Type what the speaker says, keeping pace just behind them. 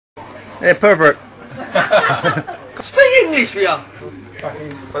Hey, pervert. Speak English for ya.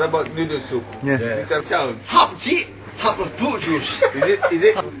 What about noodle soup? Yeah. Talc. Harp tea. Harp with prute juice. Is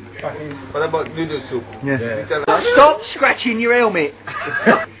it? What about noodle soup? Yeah. Stop scratching your elmit.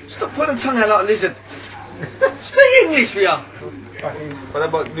 Stop putting tongue out like a lizard. Speak English for ya. What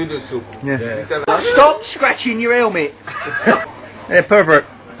about noodle soup? Yeah. Stop scratching your elmit. Hey, pervert.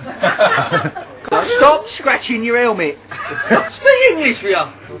 Stop scratching your elmit. Speak English for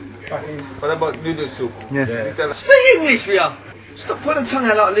ya. What about noodle soup? Yeah. Speak English for ya. Stop putting tongue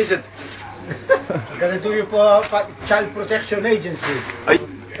out like a lizard. Gonna do you for Child Protection Agency.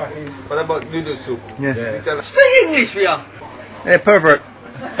 What about noodle soup? Yeah. Speak English for ya. Hey, pervert.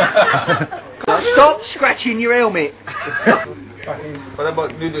 Stop scratching your elmit. What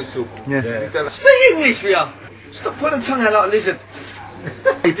about noodle soup? Yeah. Speak English for ya. Stop putting tongue out like a lizard.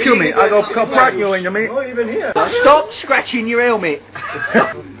 Hey, kill me. I go crack you in the meat. Not even here. Stop scratching your elmit.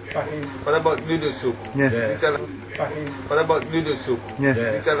 What about noodle soup? Yeah. What about noodle soup? Yeah.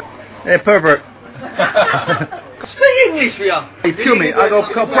 Hey, pervert. Speak English for ya. Hey, kill me. I go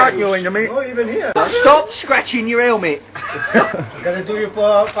crack you in the meat. Not even here. Stop scratching your elmit. Gonna do you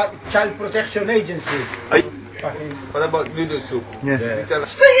for Child Protection Agency. What about noodle soup? Yeah.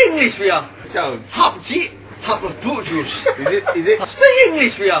 Speak English for ya. Talc. Harp tea. Harp with prute juice. Is it? Speak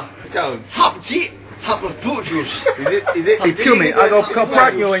English for ya. Talc. Harp tea. Harp with prute juice. Is it? Hey, kill me. I go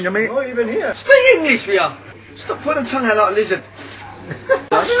crack you in the meat. Not even here. Speak English for ya. Stop putting tongue out like a lizard.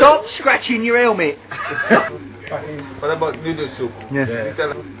 Stop scratching your elmit. What about noodle soup? Yeah.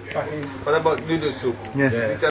 What about noodle soup? Yeah.